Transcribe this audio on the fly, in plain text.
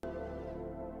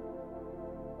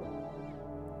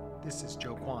This is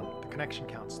Joe Kwan, the Connection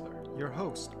Counselor, your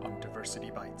host on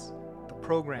Diversity Bites, the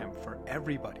program for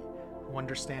everybody who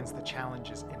understands the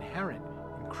challenges inherent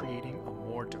in creating a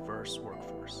more diverse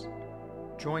workforce.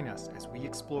 Join us as we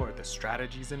explore the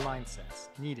strategies and mindsets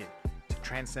needed to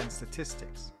transcend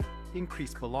statistics,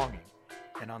 increase belonging,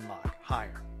 and unlock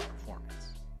higher performance.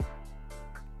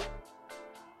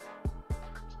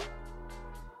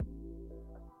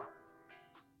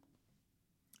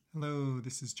 Hello,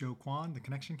 this is Joe Kwan, the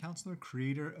Connection Counselor,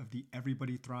 creator of the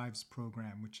Everybody Thrives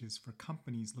program, which is for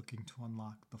companies looking to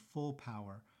unlock the full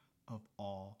power of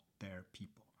all their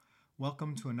people.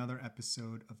 Welcome to another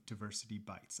episode of Diversity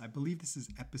Bites. I believe this is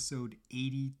episode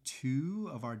 82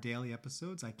 of our daily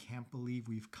episodes. I can't believe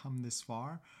we've come this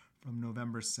far from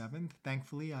November 7th.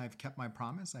 Thankfully, I've kept my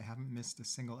promise. I haven't missed a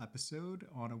single episode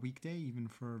on a weekday, even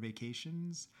for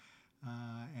vacations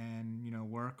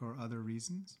and work or other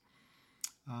reasons.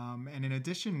 And in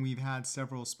addition, we've had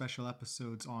several special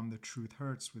episodes on The Truth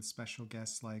Hurts with special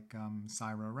guests like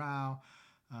Syra Rao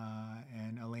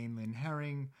and Elaine Lynn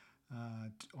Herring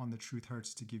on The Truth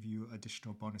Hurts to give you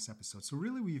additional bonus episodes. So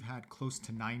really, we've had close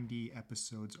to 90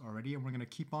 episodes already, and we're going to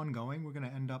keep on going. We're going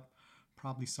to end up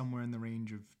probably somewhere in the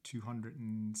range of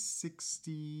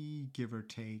 260, give or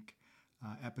take,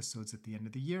 episodes at the end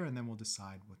of the year, and then we'll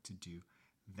decide what to do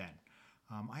then.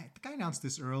 I think I announced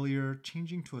this earlier,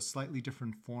 changing to a slightly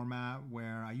different format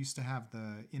where I used to have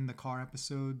the In the Car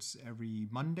episodes every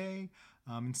Monday.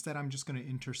 Instead, I'm just going to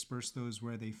intersperse those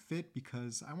where they fit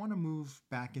because I want to move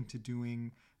back into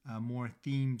doing more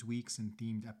themed weeks and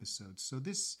themed episodes. So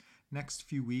this next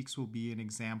few weeks will be an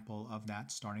example of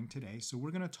that starting today. So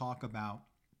we're going to talk about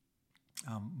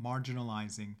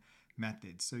marginalizing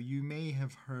methods. So you may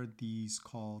have heard these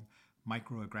called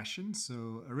microaggressions.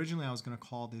 So originally I was going to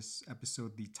call this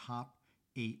episode the top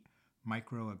 8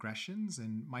 microaggressions,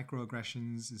 and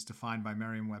microaggressions is defined by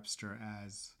Merriam-Webster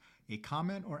as a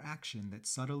comment or action that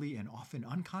subtly and often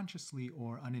unconsciously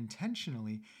or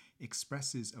unintentionally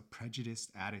expresses a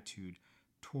prejudiced attitude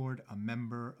toward a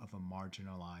member of a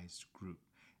marginalized group.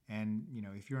 And,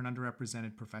 if you're an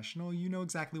underrepresented professional, you know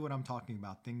exactly what I'm talking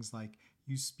about. Things like,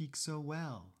 you speak so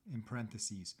well, in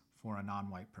parentheses, for a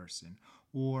non-white person.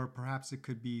 Or perhaps it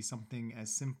could be something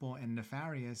as simple and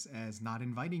nefarious as not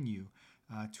inviting you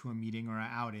to a meeting or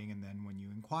an outing. And then when you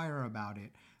inquire about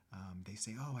it, they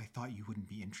say, oh, I thought you wouldn't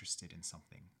be interested in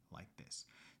something like this.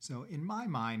 So in my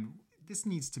mind, this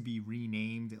needs to be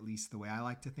renamed, at least the way I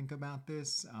like to think about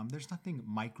this. There's nothing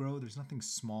micro, there's nothing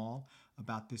small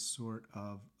about this sort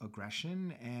of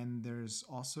aggression. And there's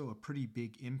also a pretty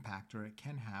big impact, or it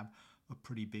can have a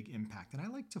pretty big impact. And I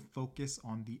like to focus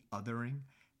on the othering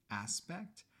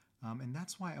aspect. And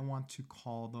that's why I want to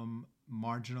call them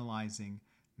marginalizing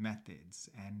methods.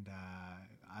 And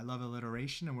I love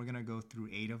alliteration, and we're going to go through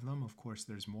 8 of them. Of course,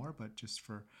 there's more, but just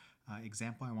for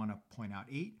example, I want to point out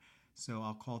 8. So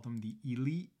I'll call them the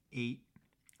Elite 8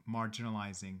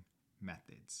 marginalizing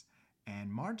methods. And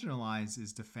marginalize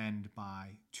is defined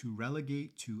by to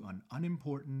relegate to an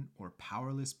unimportant or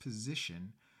powerless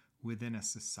position within a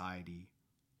society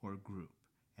or group.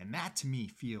 And that to me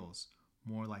feels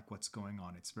more like what's going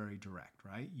on. It's very direct,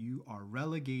 right? You are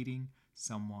relegating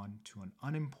someone to an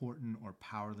unimportant or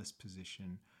powerless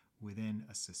position within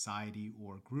a society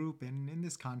or group. And in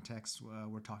this context,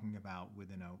 we're talking about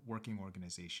within a working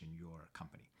organization, your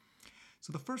company.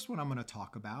 So the first one I'm going to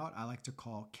talk about, I like to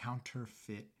call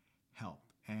counterfeit help.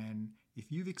 And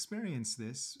if you've experienced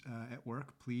this at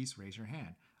work, please raise your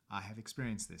hand. I have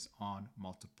experienced this on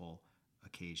multiple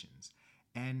occasions.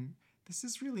 And this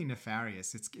is really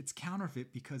nefarious. It's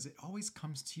counterfeit because it always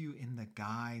comes to you in the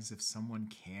guise of someone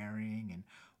caring and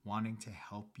wanting to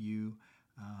help you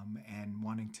and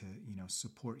wanting to,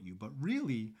 support you. But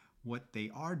really what they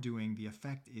are doing, the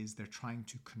effect is they're trying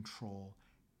to control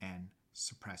and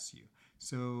suppress you.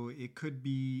 So it could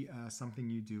be something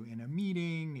you do in a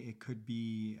meeting. It could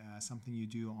be something you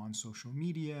do on social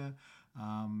media.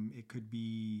 It could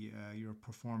be your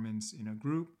performance in a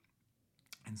group,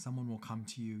 and someone will come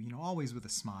to you, always with a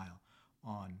smile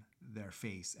on their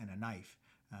face and a knife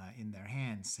in their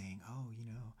hand, saying, oh,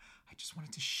 I just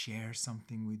wanted to share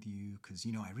something with you because,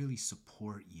 I really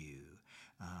support you.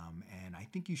 And I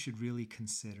think you should really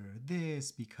consider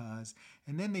this because,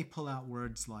 and then they pull out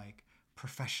words like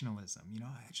professionalism.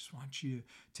 I just want you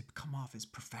to come off as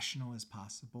professional as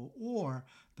possible. Or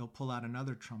they'll pull out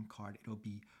another trump card. It'll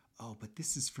be, oh, but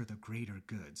this is for the greater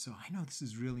good. So I know this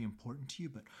is really important to you,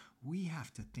 but we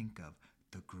have to think of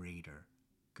the greater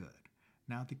good.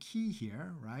 Now, the key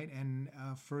here, right, and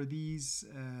for these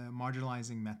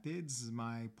marginalizing methods,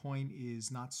 my point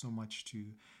is not so much to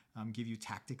give you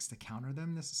tactics to counter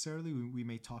them necessarily. We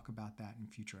may talk about that in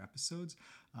future episodes.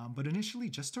 But initially,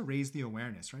 just to raise the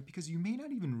awareness, right? Because you may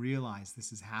not even realize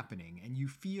this is happening and you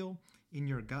feel in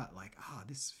your gut like,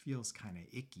 this feels kind of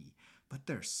icky, but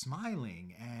they're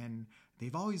smiling and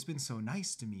they've always been so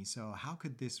nice to me. So how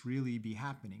could this really be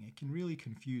happening? It can really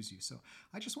confuse you. So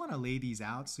I just want to lay these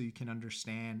out so you can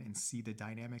understand and see the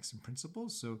dynamics and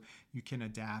principles so you can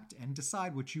adapt and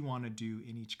decide what you want to do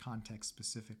in each context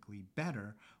specifically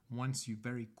better once you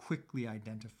very quickly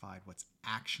identified what's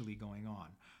actually going on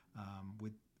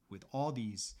with all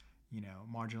these,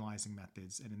 marginalizing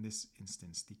methods, and in this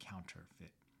instance, the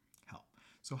counterfeit help.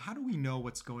 So how do we know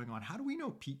what's going on? How do we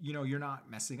know, you're not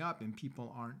messing up and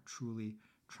people aren't truly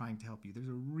trying to help you? There's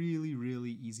a really,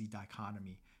 really easy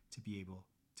dichotomy to be able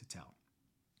to tell.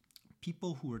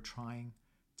 People who are trying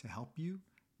to help you,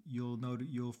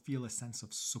 you'll feel a sense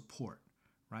of support,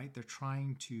 right? They're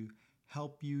trying to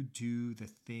help you do the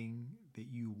thing that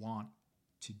you want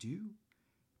to do.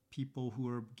 People who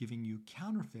are giving you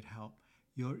counterfeit help,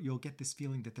 you'll get this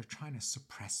feeling that they're trying to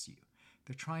suppress you.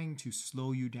 They're trying to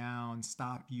slow you down,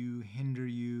 stop you, hinder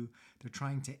you. They're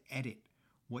trying to edit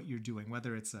what you're doing,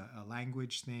 whether it's a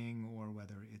language thing or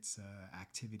whether it's an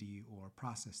activity or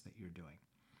process that you're doing.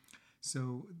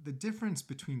 So the difference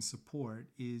between support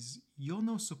is you'll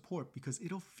know support because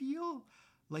it'll feel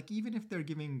like even if they're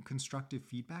giving constructive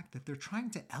feedback, that they're trying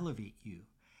to elevate you.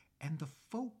 And the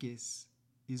focus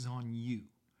is on you,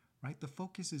 right? The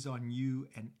focus is on you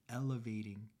and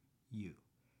elevating you.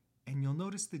 And you'll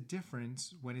notice the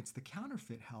difference when it's the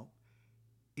counterfeit help.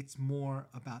 It's more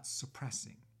about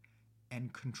suppressing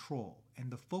and control.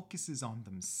 And the focus is on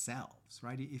themselves,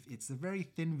 right? If it's a very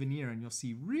thin veneer, and you'll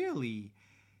see really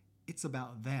it's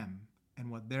about them and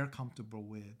what they're comfortable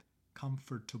with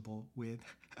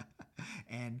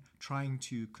and trying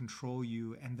to control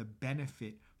you and the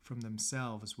benefit from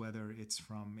themselves, whether it's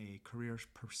from a career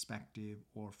perspective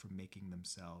or from making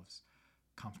themselves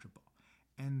comfortable.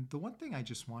 And the one thing I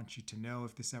just want you to know,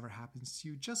 if this ever happens to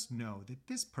you, just know that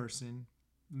this person,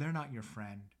 they're not your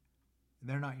friend,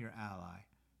 they're not your ally,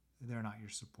 they're not your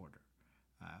supporter.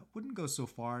 Wouldn't go so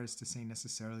far as to say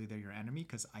necessarily they're your enemy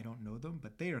because I don't know them,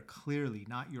 but they are clearly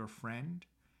not your friend.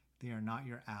 They are not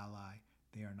your ally.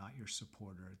 They are not your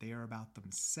supporter. They are about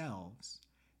themselves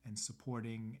and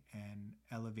supporting and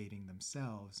elevating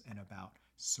themselves and about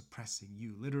suppressing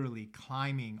you, literally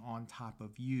climbing on top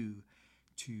of you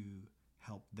to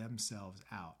help themselves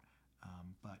out,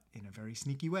 but in a very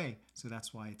sneaky way. So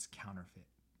that's why it's counterfeit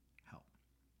help.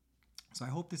 So I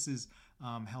hope this is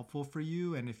helpful for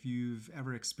you. And if you've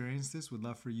ever experienced this, would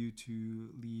love for you to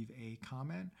leave a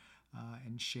comment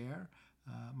and share.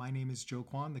 My name is Joe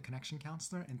Kwan, the Connection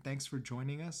Counselor, and thanks for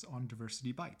joining us on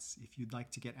Diversity Bites. If you'd like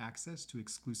to get access to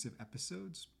exclusive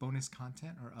episodes, bonus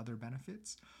content, or other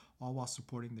benefits, all while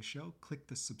supporting the show, click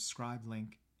the subscribe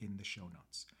link in the show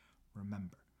notes.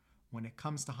 Remember, when it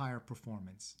comes to higher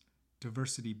performance,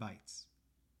 Diversity Bites,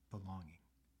 belonging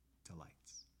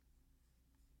delights.